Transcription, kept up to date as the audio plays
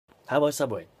How about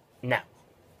Subway? No.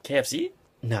 KFC?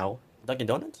 No. Dunkin'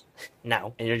 Donuts?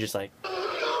 No. And you're just like,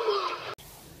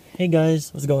 hey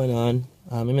guys, what's going on?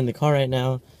 I'm in the car right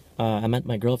now. I'm at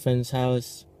my girlfriend's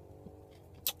house.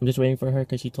 I'm just waiting for her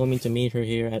because she told me to meet her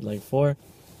here at like 4.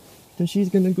 Then she's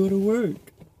gonna go to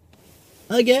work.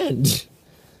 Again!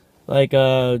 Like,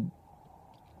 we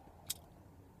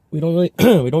don't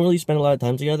really spend a lot of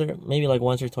time together. Maybe like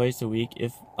once or twice a week.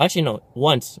 Actually no,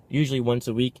 once. Usually once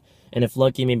a week. And if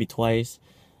lucky, maybe twice.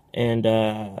 And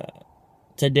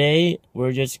today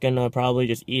we're just gonna probably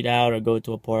just eat out or go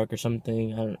to a park or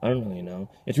something. I don't really know.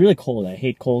 It's really cold. I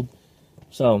hate cold.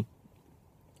 So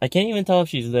I can't even tell if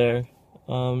she's there.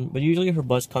 But usually her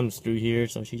bus comes through here,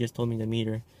 so she just told me to meet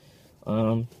her.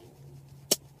 So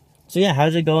yeah,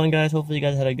 how's it going, guys? Hopefully you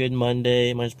guys had a good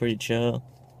Monday. Mine's pretty chill.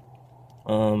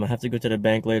 I have to go to the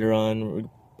bank later on.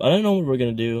 I don't know what we're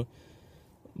gonna do,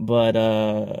 but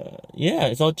yeah,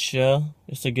 it's all chill.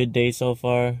 It's a good day so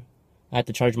far. I had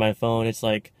to charge my phone. It's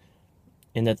like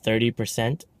in the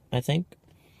 30%, I think.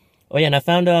 Oh yeah, and I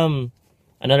found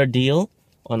another deal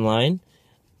online.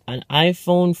 An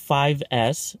iPhone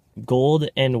 5S, gold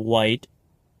and white,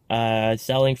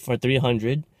 selling for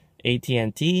 $300.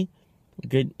 AT&T.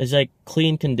 Good. It's like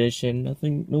clean condition.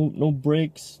 Nothing. No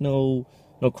breaks. No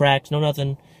cracks. No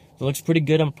nothing. It looks pretty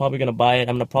good. I'm probably gonna buy it.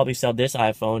 I'm gonna probably sell this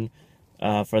iPhone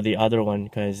for the other one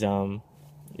because it's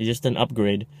just an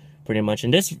upgrade, pretty much.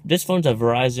 And this phone's a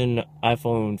Verizon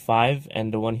iPhone 5,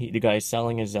 and the guy is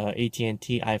selling is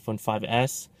AT&T iPhone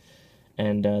 5S,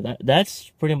 and that's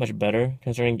pretty much better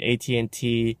considering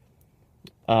AT&T.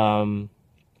 I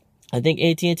think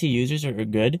AT&T users are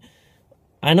good.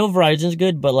 I know Verizon's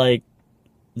good, but like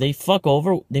they fuck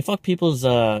people's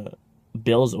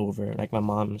bills over. Like my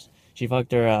mom's, she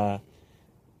fucked her. I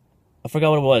forgot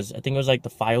what it was. I think it was like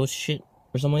the FiOS shit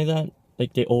or something like that.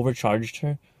 Like they overcharged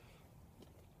her.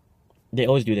 They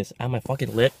always do this. My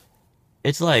fucking lip,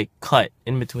 it's like cut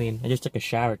in between. I just took a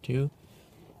shower too.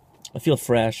 I feel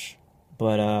fresh,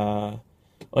 but oh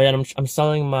yeah, and I'm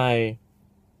selling my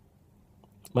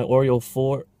Oreo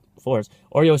 4s,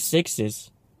 Oreo 6s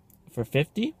for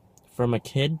 $50 from a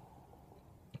kid,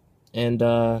 and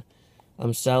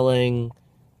I'm selling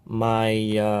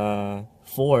my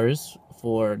 4s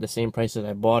for the same price that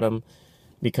I bought them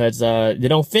because they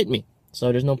don't fit me.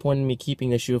 So there's no point in me keeping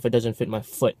the shoe if it doesn't fit my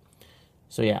foot.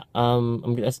 So yeah,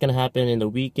 that's gonna happen in the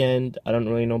weekend. I don't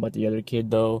really know about the other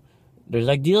kid though. There's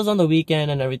like deals on the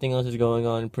weekend and everything else is going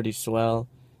on pretty swell.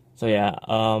 So yeah,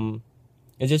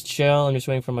 it's just chill. I'm just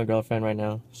waiting for my girlfriend right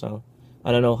now. So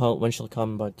I don't know when she'll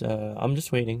come, but I'm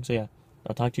just waiting. So yeah,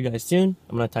 I'll talk to you guys soon.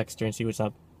 I'm gonna text her and see what's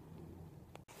up.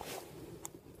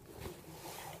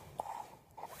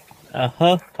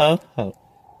 Ho ho ho!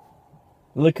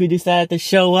 Look who decided to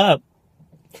show up.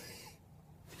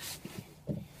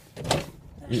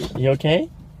 You okay?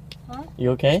 Huh?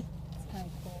 You okay?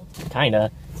 It's kind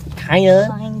of cold.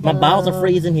 Kinda. My balls are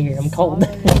freezing here. I'm cold.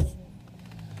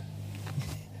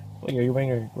 Wait, are you wearing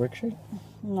your work shirt?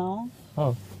 No.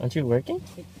 Oh, aren't you working?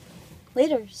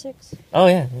 Later, 6. Oh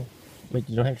yeah. Wait,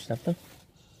 you don't have your stuff though?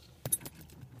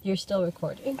 You're still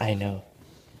recording. I know.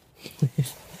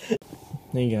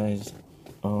 Hey guys,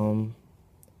 I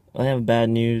have bad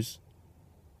news,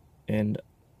 and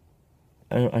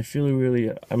I feel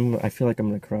like I'm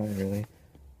gonna cry really.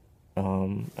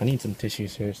 I need some tissue,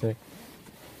 seriously.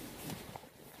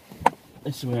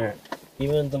 I swear,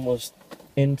 even the most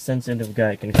insensitive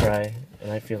guy can cry,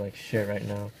 and I feel like shit right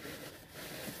now.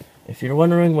 If you're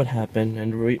wondering what happened,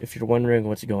 and if you're wondering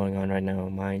what's going on right now,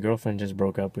 my girlfriend just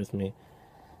broke up with me,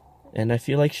 and I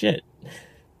feel like shit.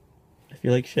 I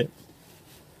feel like shit.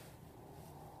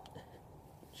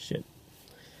 Shit.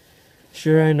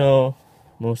 Sure, I know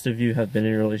most of you have been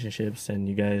in relationships and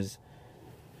you guys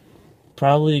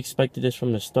probably expected this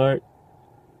from the start,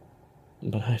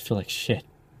 but I feel like shit.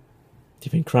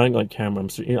 Even crying on camera,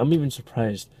 I'm even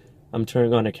surprised I'm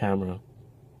turning on a camera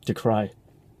to cry.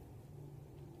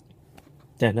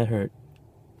 Damn, that hurt.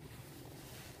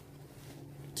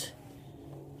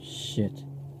 Shit.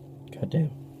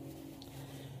 Goddamn.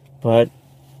 But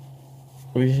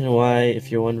reason why,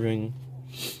 if you're wondering,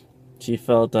 she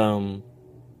felt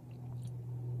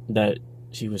that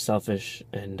she was selfish,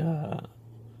 and I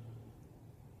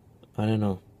don't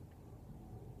know.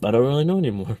 I don't really know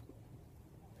anymore.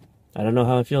 I don't know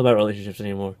how I feel about relationships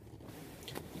anymore.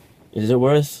 Is it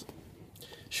worth?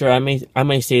 Sure, I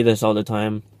may say this all the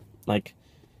time, like,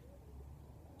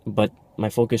 but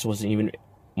my focus wasn't even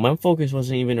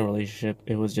a relationship.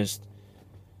 It was just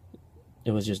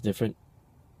different.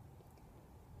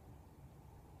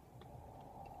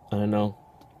 I don't know.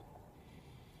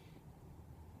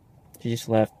 She just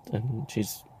left, and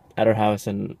she's at her house,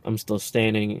 and I'm still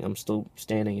standing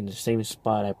in the same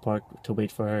spot I parked to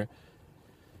wait for her.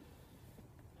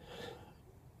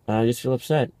 And I just feel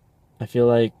upset. I feel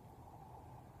like,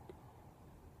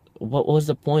 what was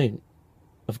the point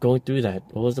of going through that?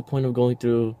 What was the point of going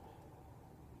through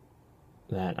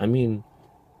that? I mean,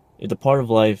 it's a part of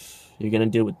life. You're gonna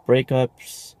deal with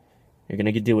breakups. You're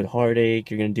gonna deal with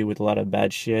heartache. You're gonna deal with a lot of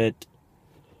bad shit.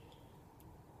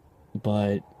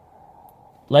 But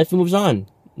life moves on.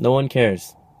 No one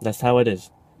cares. That's how it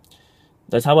is.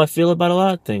 That's how I feel about a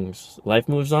lot of things. Life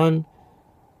moves on.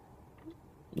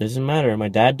 Doesn't matter. My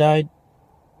dad died.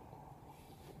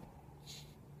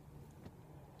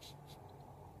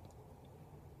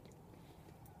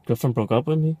 Girlfriend broke up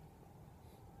with me.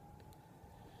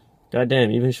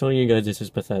 Goddamn, even showing you guys this is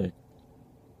pathetic.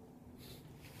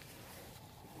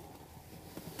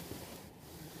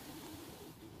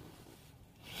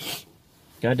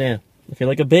 Goddamn, I feel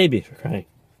like a baby for crying.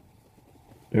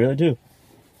 I really do.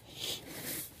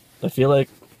 I feel like,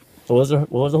 what was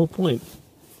the whole point?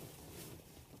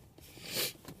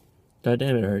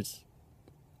 Goddamn, it hurts.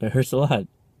 It hurts a lot.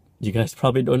 You guys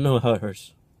probably don't know how it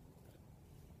hurts.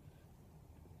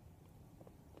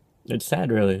 It's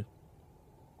sad, really.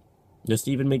 Just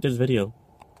to even make this video.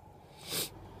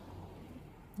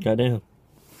 Goddamn.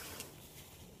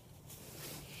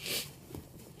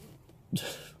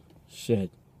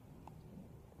 Shit.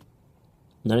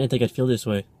 I didn't think I'd feel this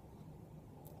way.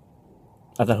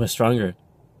 I thought I was stronger,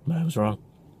 but I was wrong.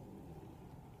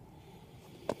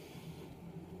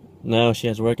 Now she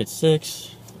has work at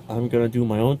 6. I'm gonna do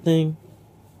my own thing.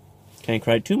 Can't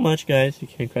cry too much, guys. You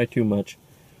can't cry too much.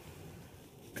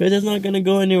 Because it's not gonna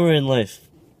go anywhere in life.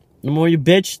 The more you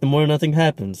bitch, the more nothing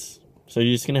happens. So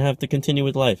you're just gonna have to continue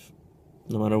with life.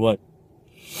 No matter what.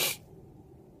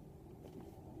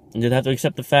 You just have to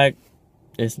accept the fact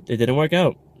it didn't work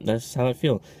out. That's how I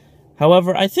feel.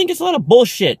 However, I think it's a lot of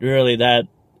bullshit, really, that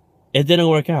it didn't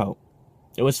work out.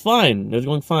 It was fine. It was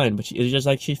going fine. But it was just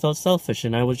like she felt selfish.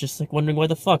 And I was just like wondering why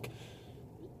the fuck.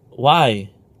 Why?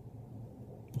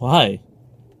 Why?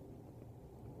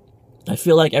 I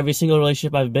feel like every single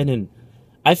relationship I've been in,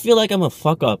 I feel like I'm a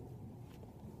fuck up.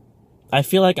 I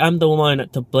feel like I'm the one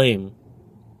to blame.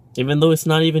 Even though it's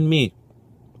not even me.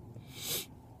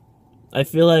 I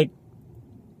feel like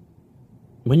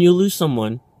when you lose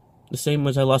someone, the same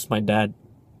as I lost my dad,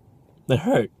 it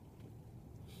hurt.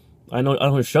 I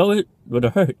don't show it, but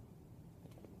it hurt.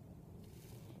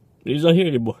 He's not here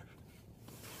anymore.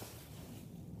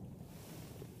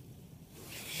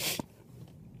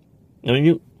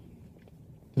 And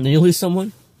when you lose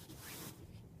someone,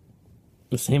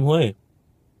 the same way.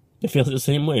 It feels the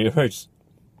same way. It hurts.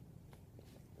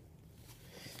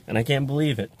 And I can't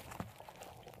believe it.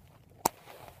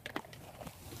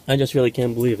 I just really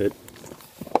can't believe it.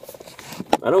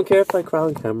 I don't care if I cry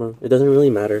on camera. It doesn't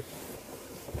really matter.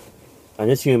 I'm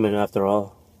just human after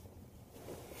all.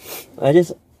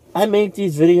 I make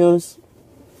these videos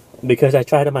because I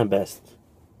try to my best.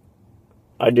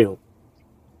 I do.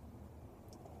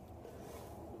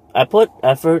 I put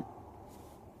effort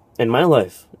in my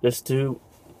life just to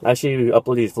actually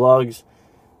upload these vlogs.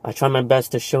 I try my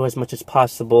best to show as much as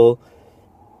possible.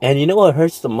 And you know what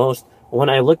hurts the most? When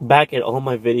I look back at all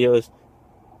my videos,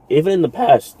 even in the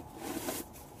past,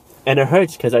 and it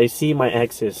hurts because I see my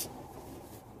exes.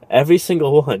 Every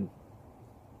single one.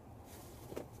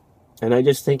 And I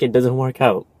just think it doesn't work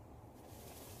out.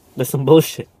 That's some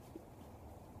bullshit.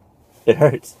 It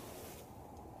hurts.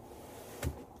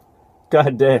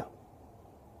 God damn.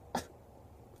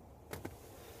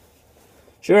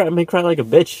 Sure, I may cry like a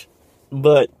bitch,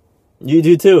 but you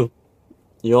do too.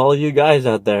 All of you guys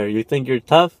out there, you think you're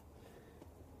tough?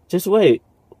 Just wait.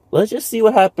 Let's just see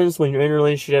what happens when you're in a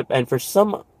relationship and for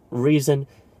some reason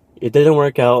it didn't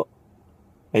work out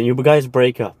and you guys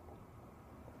break up.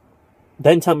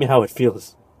 Then tell me how it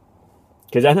feels.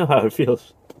 Because I know how it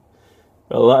feels.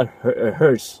 A lot. It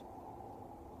hurts.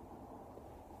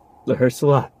 It hurts a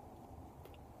lot.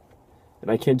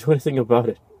 And I can't do anything about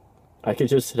it. I can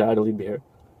just sit idly here.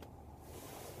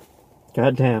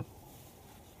 God damn.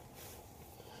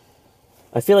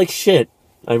 I feel like shit.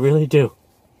 I really do.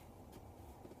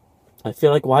 I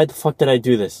feel like, why the fuck did I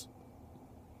do this?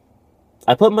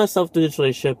 I put myself through this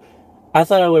relationship. I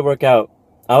thought it would work out.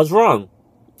 I was wrong.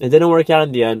 It didn't work out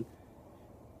in the end.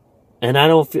 And I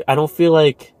don't feel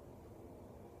like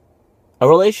a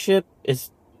relationship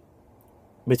is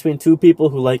between two people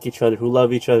who like each other, who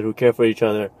love each other, who care for each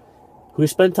other, who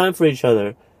spend time for each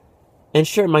other. And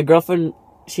sure, my girlfriend,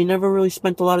 she never really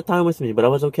spent a lot of time with me, but I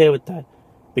was okay with that.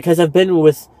 Because I've been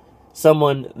with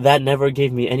someone that never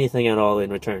gave me anything at all in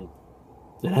return.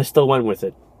 And I still went with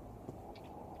it.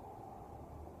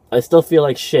 I still feel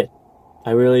like shit.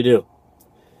 I really do.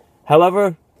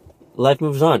 However, life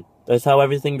moves on. That's how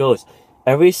everything goes.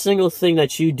 Every single thing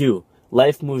that you do,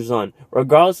 life moves on.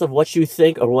 Regardless of what you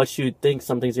think or what you think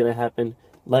something's gonna happen,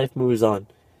 life moves on.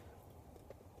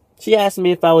 She asked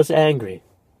me if I was angry.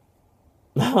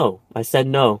 No, I said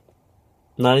no.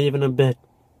 Not even a bit.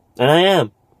 And I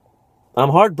am. I'm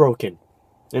heartbroken.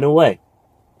 In a way.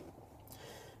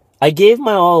 I gave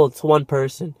my all to one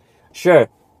person. Sure,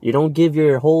 you don't give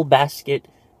your whole basket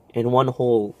in one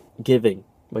whole giving.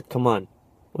 But come on.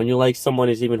 When you like someone,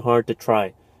 it's even hard to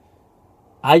try.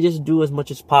 I just do as much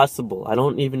as possible. I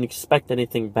don't even expect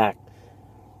anything back.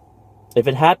 If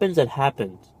it happens, it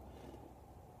happens.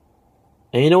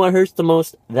 And you know what hurts the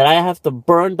most? That I have to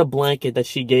burn the blanket that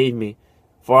she gave me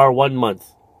for our 1 month.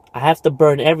 I have to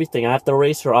burn everything. I have to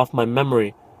erase her off my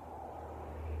memory.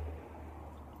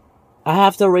 I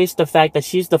have to erase the fact that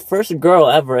she's the first girl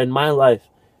ever in my life.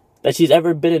 That she's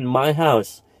ever been in my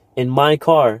house. In my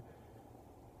car.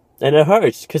 And it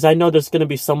hurts. Because I know there's going to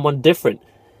be someone different.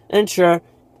 And sure,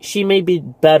 she may be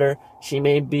better. She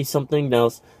may be something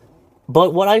else.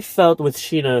 But what I felt with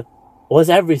Sheena was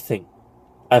everything.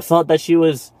 I felt that she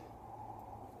was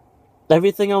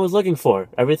everything I was looking for.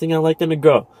 Everything I liked in a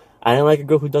girl. I didn't like a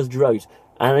girl who does drugs.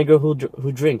 I didn't like a girl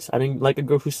who drinks. I didn't like a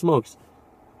girl who smokes.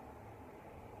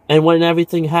 And when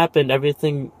everything happened,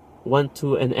 everything went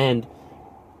to an end.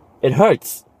 It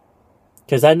hurts.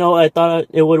 Because I thought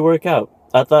it would work out.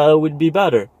 I thought it would be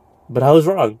better. But I was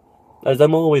wrong. As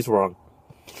I'm always wrong.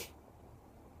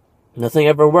 Nothing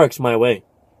ever works my way.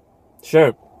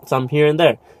 Sure, some here and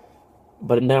there.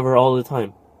 But never all the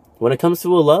time. When it comes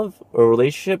to a love or a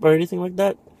relationship or anything like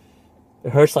that,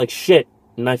 it hurts like shit.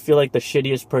 And I feel like the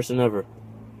shittiest person ever.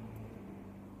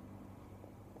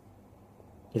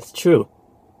 It's true.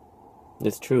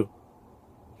 It's true.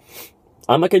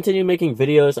 I'm gonna continue making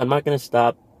videos. I'm not gonna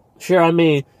stop. Sure,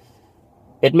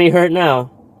 it may hurt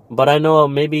now. But I know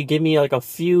maybe give me like a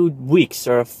few weeks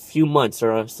or a few months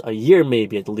or a year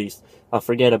maybe at least. I'll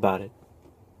forget about it.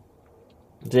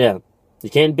 So yeah, you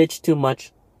can't bitch too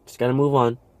much. Just gotta move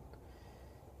on.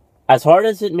 As hard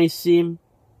as it may seem,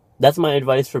 that's my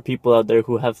advice for people out there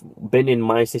who have been in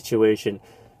my situation.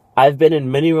 I've been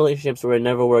in many relationships where it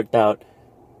never worked out.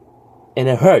 And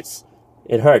it hurts.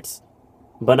 It hurts.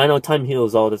 But I know time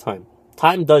heals all the time.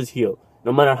 Time does heal.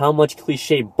 No matter how much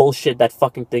cliche bullshit that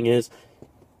fucking thing is,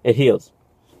 it heals.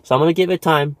 So I'm going to give it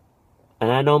time.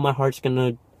 And I know my heart's going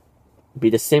to be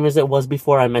the same as it was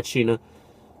before I met Sheena.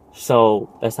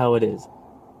 So that's how it is.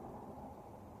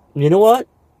 You know what?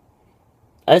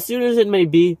 As soon as it may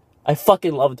be, I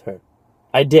fucking loved her.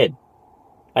 I did.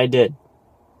 I did.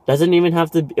 Doesn't even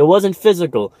have to be. It wasn't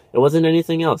physical. It wasn't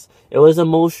anything else. It was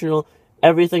emotional.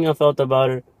 Everything I felt about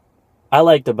her, I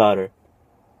liked about her.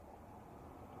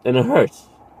 And it hurts.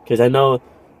 Because I know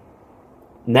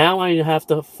now I have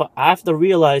to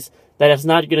realize that it's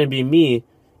not going to be me.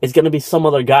 It's going to be some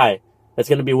other guy that's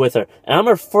going to be with her. And I'm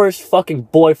her first fucking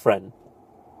boyfriend.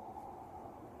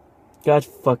 God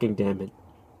fucking damn it.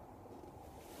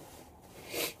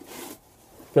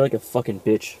 I feel like a fucking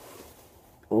bitch.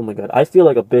 Oh my god. I feel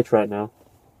like a bitch right now.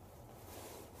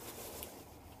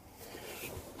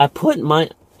 I put my...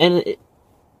 Okay,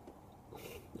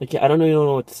 I don't even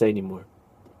know what to say anymore.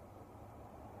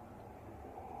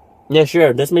 Yeah,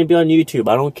 sure. This may be on YouTube.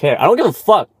 I don't care. I don't give a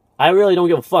fuck. I really don't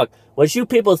give a fuck. What you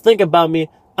people think about me,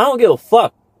 I don't give a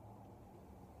fuck.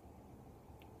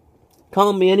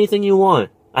 Call me anything you want.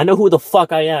 I know who the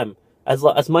fuck I am.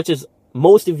 As much as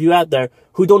most of you out there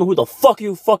who don't know who the fuck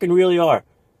you fucking really are.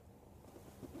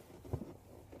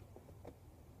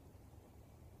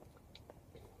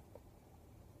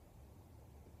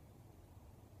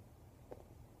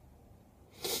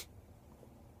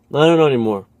 I don't know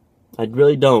anymore. I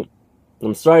really don't.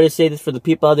 I'm sorry to say this for the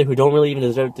people out there who don't really even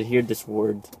deserve to hear this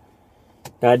word.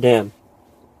 Goddamn.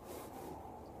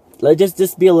 Let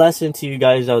just be a lesson to you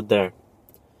guys out there.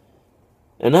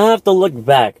 And I have to look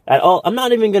back at all. I'm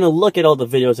not even going to look at all the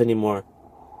videos anymore.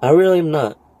 I really am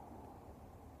not.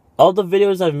 All the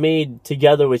videos I've made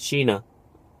together with Sheena,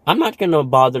 I'm not going to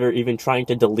bother even trying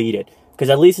to delete it. Because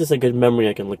at least it's a good memory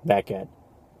I can look back at.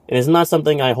 And it's not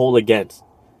something I hold against.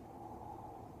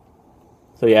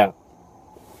 So yeah.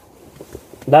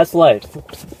 That's life.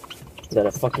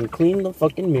 Gotta fucking clean the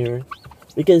fucking mirror.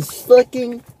 Because it's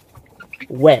fucking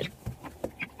wet.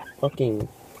 Fucking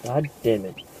god damn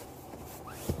it.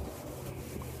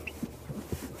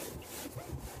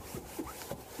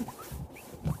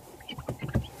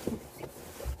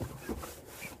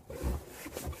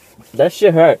 That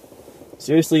shit hurt.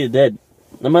 Seriously, it did.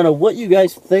 No matter what you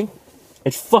guys think,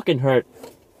 it fucking hurt.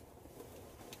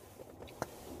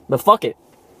 But fuck it.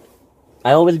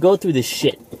 I always go through this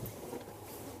shit.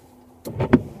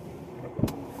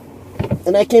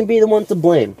 And I can't be the one to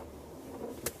blame.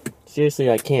 Seriously,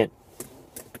 I can't.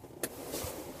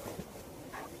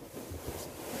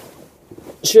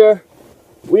 Sure,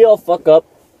 we all fuck up.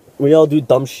 We all do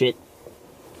dumb shit.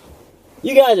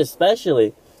 You guys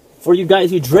especially. For you guys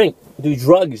who drink, do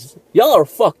drugs. Y'all are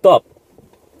fucked up.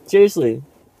 Seriously.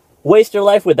 Waste your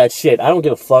life with that shit. I don't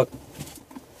give a fuck.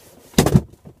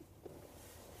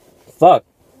 Fuck.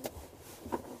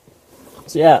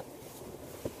 So yeah.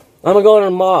 I'm gonna go to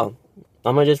the mall.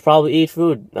 I'm gonna just probably eat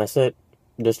food. That's it.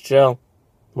 Just chill.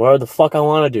 Whatever the fuck I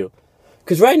wanna do.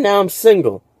 Cause right now I'm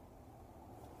single.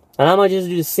 And I'm gonna just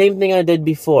do the same thing I did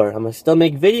before. I'm gonna still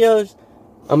make videos.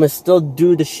 I'm gonna still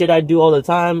do the shit I do all the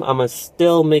time. I'm gonna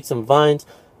still make some vines.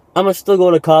 I'm gonna still go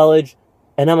to college.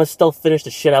 And I'm gonna still finish the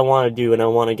shit I wanna do and I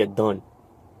wanna get done.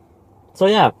 So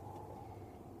yeah.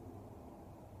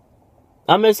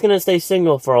 I'm just gonna stay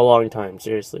single for a long time,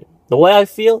 seriously. The way I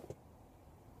feel,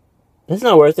 it's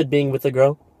not worth it being with a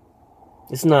girl.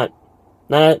 It's not.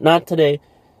 Not today.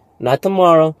 Not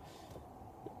tomorrow.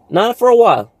 Not for a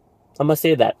while. I'm gonna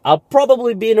say that. I'll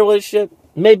probably be in a relationship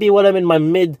maybe when I'm in my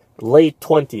mid-late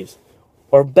 20s.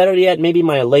 Or better yet, maybe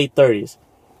my late 30s.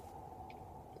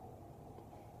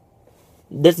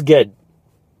 That's good.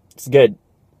 It's good.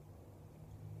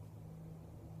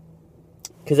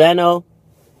 Because I know,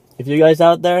 if you guys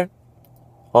out there,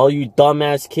 all you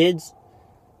dumbass kids,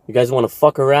 you guys want to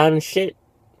fuck around and shit,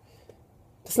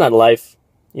 that's not life.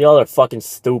 Y'all are fucking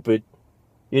stupid.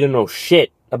 You don't know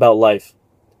shit about life.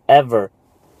 Ever.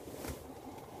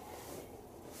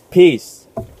 Peace.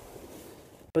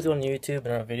 Put on YouTube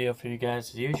and our video for you guys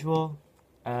as usual.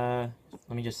 Let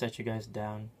me just set you guys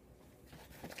down.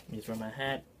 Let me just wear my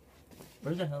hat.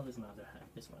 Where the hell is my other hat?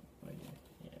 This one. Right here.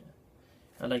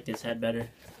 Yeah. I like this hat better.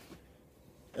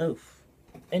 Oof.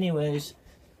 Anyways.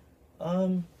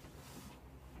 Goddamn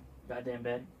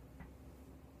bed.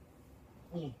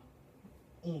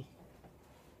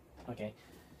 Okay.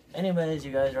 Anyways,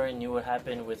 you guys already knew what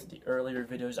happened with the earlier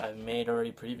videos I've made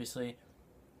already previously.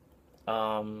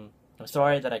 I'm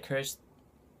sorry that I cursed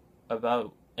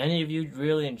about any of you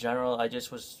really in general. I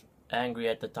just was angry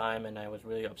at the time and I was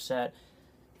really upset.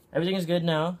 Everything is good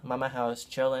now. I'm at my house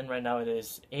chilling. Right now it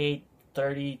is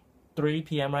 8:33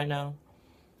 p.m. right now.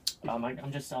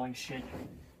 I'm just selling shit.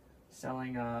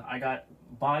 I got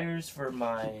buyers for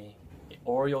my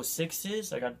Oreo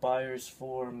 6s. I got buyers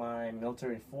for my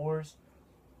military 4s.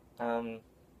 I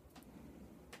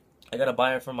got a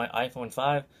buyer for my iPhone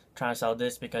 5. Trying to sell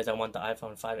this because I want the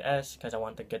iPhone 5S because I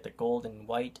want to get the gold and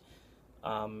white.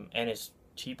 And it's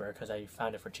cheaper because I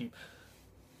found it for cheap.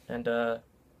 And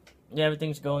yeah,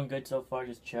 everything's going good so far,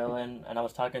 just chilling. And I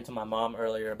was talking to my mom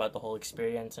earlier about the whole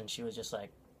experience, and she was just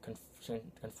like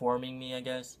conforming me, I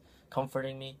guess,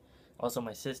 comforting me. Also,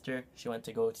 my sister, she went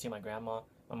to go see my grandma.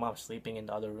 My mom's sleeping in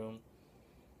the other room.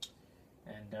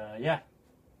 And yeah,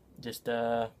 just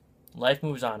life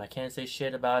moves on. I can't say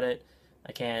shit about it.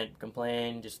 I can't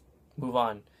complain. Just move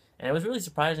on. And it was really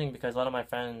surprising because a lot of my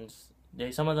friends,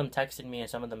 some of them texted me and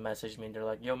some of them messaged me, and they're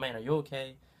like, "Yo, man, are you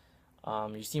okay?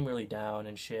 You seem really down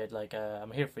and shit. Like,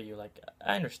 I'm here for you. Like,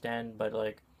 I understand, but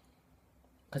like,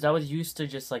 because I was used to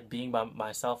just like being by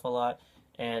myself a lot,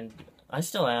 and I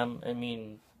still am. I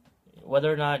mean,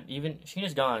 whether or not even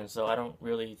Sheena's gone, so I don't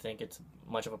really think it's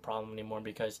much of a problem anymore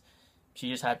because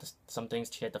she just had some things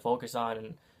she had to focus on,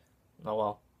 and oh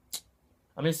well.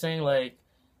 I'm just saying, like,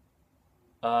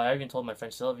 I even told my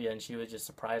friend Sylvia, and she was just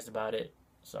surprised about it.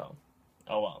 So,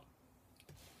 oh well.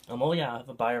 Oh yeah, I have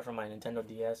a buyer for my Nintendo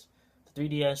DS.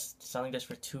 3DS, selling this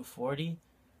for $240.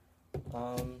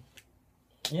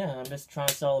 Yeah, I'm just trying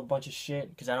to sell a bunch of shit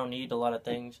because I don't need a lot of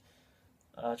things.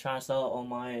 Trying to sell all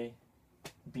my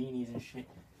beanies and shit.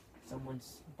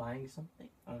 Someone's buying something?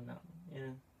 Oh no,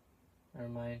 yeah, never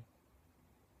mind.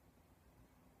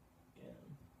 Yeah,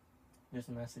 just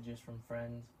messages from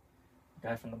friends.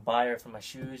 Guy from the buyer for my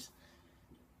shoes.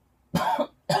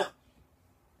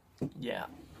 Yeah.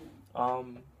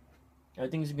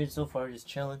 Everything's good so far, just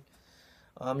chilling.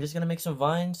 I'm just gonna make some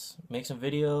vines, make some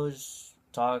videos,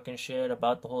 talk and shit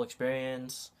about the whole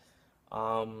experience. Yeah,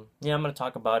 I'm gonna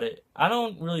talk about it. I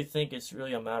don't really think it's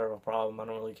really a matter of a problem. I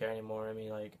don't really care anymore. I mean,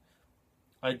 like,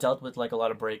 I dealt with like a lot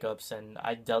of breakups, and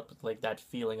I dealt with like that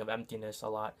feeling of emptiness a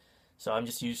lot. So I'm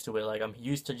just used to it. Like, I'm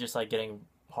used to just like getting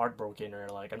heartbroken, or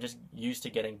like I'm just used to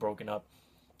getting broken up,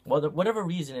 whatever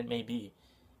reason it may be.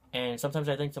 And sometimes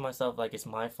I think to myself like it's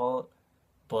my fault,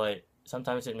 but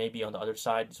sometimes it may be on the other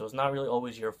side, so it's not really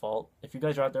always your fault. If you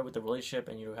guys are out there with a relationship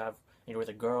and you're with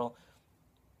a girl,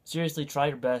 seriously try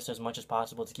your best as much as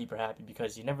possible to keep her happy,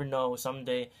 because you never know,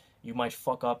 someday you might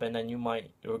fuck up and then you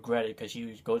might regret it because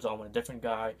she goes on with a different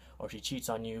guy, or she cheats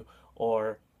on you,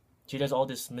 or she does all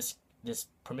this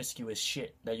promiscuous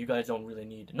shit that you guys don't really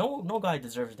need. No guy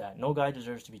deserves that. No guy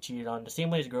deserves to be cheated on. The same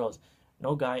way as girls.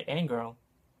 No guy and girl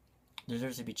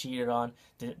deserves to be cheated on,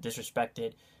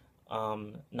 disrespected,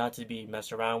 not to be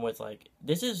messed around with. Like,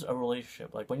 this is a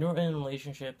relationship. Like, when you're in a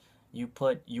relationship, you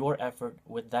put your effort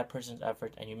with that person's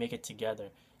effort and you make it together.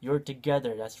 You're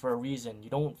together. That's for a reason. You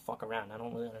don't fuck around. I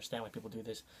don't really understand why people do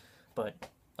this. But,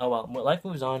 oh well. Life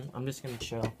moves on. I'm just gonna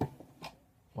chill.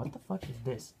 What the fuck is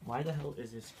this? Why the hell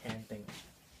is this can thing?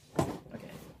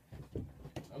 Okay.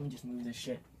 Let me just move this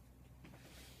shit.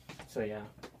 So, yeah.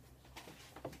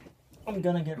 I'm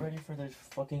gonna get ready for this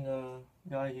fucking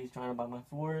guy. He's trying to buy my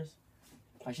fours.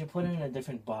 I should put it in a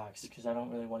different box because I don't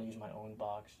really want to use my own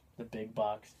box. The big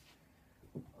box.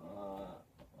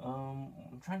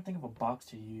 I'm trying to think of a box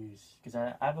to use because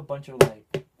I have a bunch of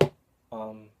like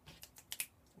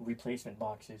replacement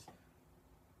boxes.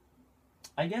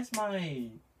 I guess my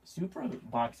super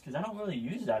box, because I don't really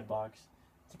use that box,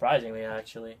 surprisingly,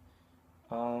 actually.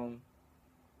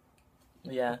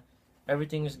 Yeah,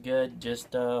 everything's good.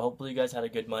 Just hopefully you guys had a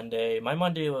good Monday. My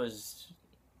Monday was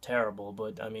terrible,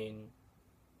 but I mean,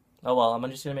 oh well. I'm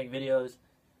just gonna make videos,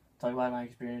 talk about my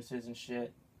experiences and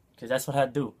shit, because that's what I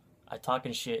do. I talk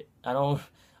and shit. I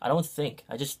don't think.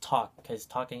 I just talk, because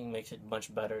talking makes it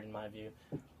much better in my view.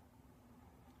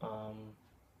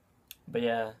 But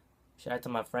yeah, shout out to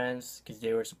my friends, because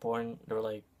they were supporting. They were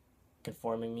like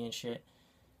conforming me and shit.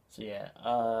 So yeah,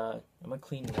 I'm gonna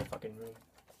clean the fucking room.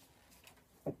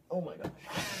 Oh my gosh.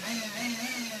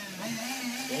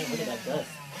 Damn, look at that dust.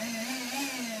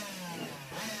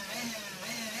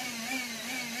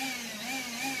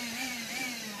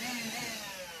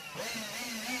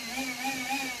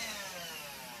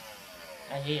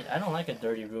 I don't like a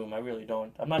dirty room. I really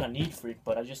don't. I'm not a neat freak,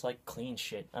 but I just like clean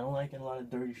shit. I don't like a lot of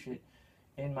dirty shit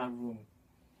in my room.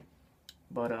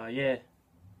 But yeah,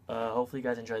 hopefully you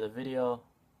guys enjoyed the video.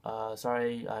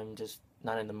 Sorry, I'm just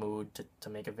not in the mood to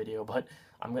make a video, but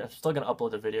I'm still gonna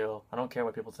upload the video. I don't care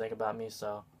what people think about me,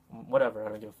 so whatever. I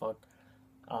don't give a fuck.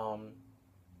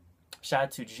 Shout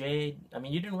out to Jade. I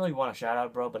mean, you didn't really want a shout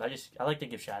out, bro, but I like to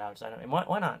give shout outs.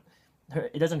 Why not?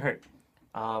 It doesn't hurt.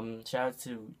 Shout out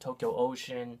to Tokyo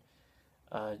Ocean,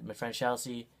 my friend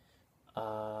Chelsea,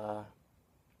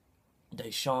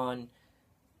 Deshaun,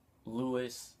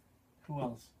 Lewis, who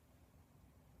else?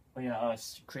 Oh yeah,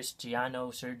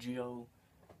 Cristiano, Sergio.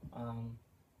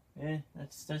 Yeah,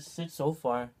 that's it so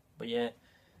far. But yeah,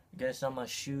 I gotta sell my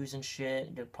shoes and shit.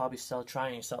 I'm gonna probably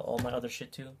try and sell all my other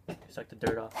shit too. Suck the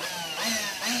dirt off.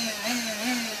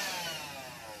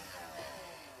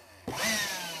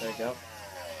 There you go.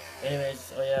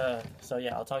 Anyways, so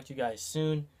yeah, I'll talk to you guys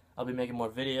soon. I'll be making more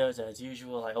videos as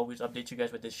usual. I always update you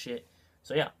guys with this shit.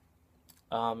 So yeah.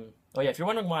 Oh yeah, if you're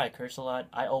wondering why I curse a lot,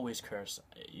 I always curse.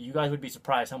 You guys would be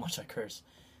surprised how much I curse.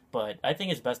 But I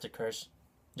think it's best to curse.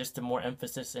 Just to more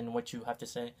emphasis in what you have to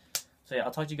say. So yeah,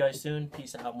 I'll talk to you guys soon.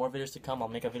 Peace out. More videos to come. I'll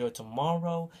make a video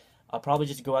tomorrow. I'll probably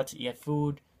just go out to eat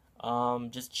food.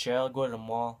 Just chill, go to the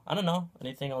mall. I don't know.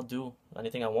 Anything I'll do.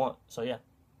 Anything I want. So yeah.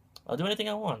 I'll do anything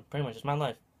I want. Pretty much. It's my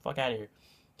life. Fuck out of here.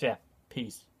 So yeah.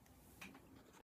 Peace.